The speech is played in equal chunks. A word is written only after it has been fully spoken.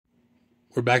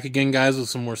We're back again, guys, with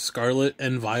some more Scarlet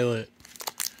and Violet.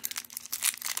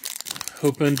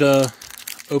 Hoping to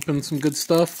open some good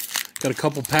stuff. Got a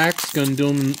couple packs. Gonna do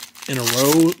them in a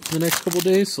row for the next couple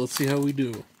days, so let's see how we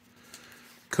do.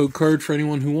 Code card for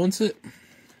anyone who wants it.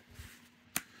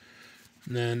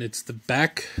 And then it's the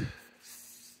back...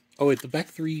 Oh, wait, the back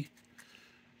three...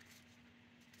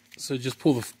 So just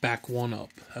pull the back one up.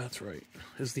 That's right.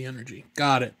 Is the energy.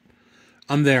 Got it.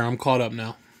 I'm there. I'm caught up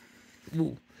now.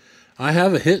 Ooh. I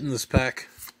have a hit in this pack.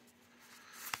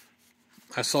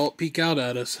 I saw it peek out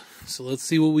at us. So let's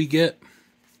see what we get.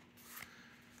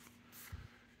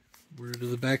 We're to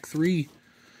the back three.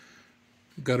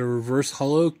 Got a reverse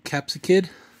holo Capsicid.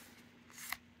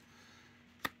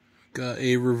 Got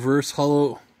a reverse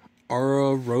holo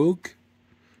Amara Rogue.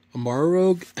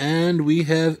 And we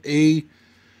have a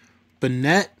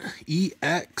Banette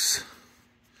EX.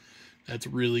 That's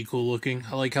really cool looking.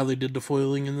 I like how they did the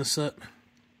foiling in this set.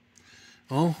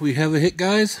 Well, we have a hit,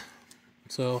 guys.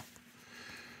 So,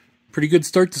 pretty good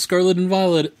start to Scarlet and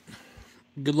Violet.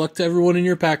 Good luck to everyone in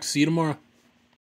your pack. See you tomorrow.